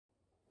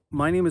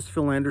My name is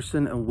Phil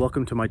Anderson and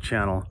welcome to my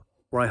channel,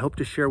 where I hope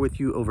to share with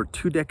you over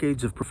 2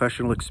 decades of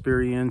professional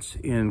experience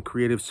in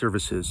creative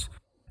services.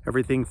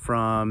 Everything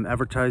from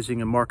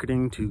advertising and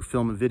marketing to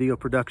film and video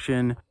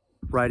production,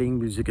 writing,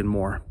 music, and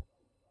more.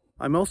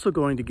 I'm also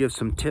going to give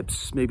some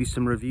tips, maybe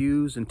some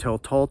reviews, and tell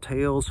tall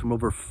tales from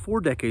over 4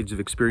 decades of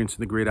experience in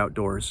the great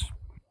outdoors.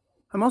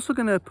 I'm also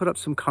going to put up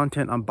some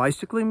content on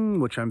bicycling,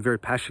 which I'm very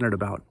passionate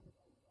about.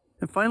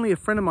 And finally, a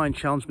friend of mine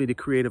challenged me to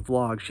create a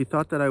vlog. She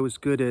thought that I was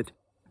good at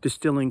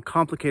distilling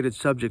complicated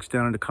subjects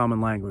down into common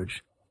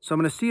language. So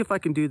I'm going to see if I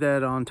can do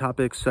that on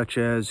topics such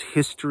as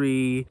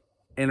history,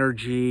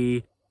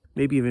 energy,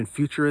 maybe even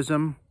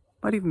futurism.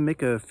 Might even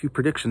make a few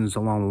predictions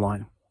along the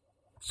line.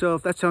 So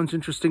if that sounds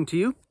interesting to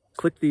you,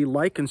 click the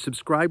like and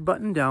subscribe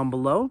button down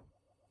below.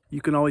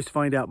 You can always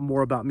find out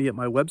more about me at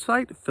my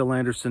website,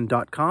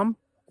 philanderson.com,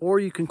 or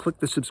you can click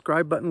the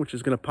subscribe button, which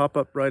is going to pop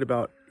up right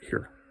about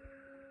here.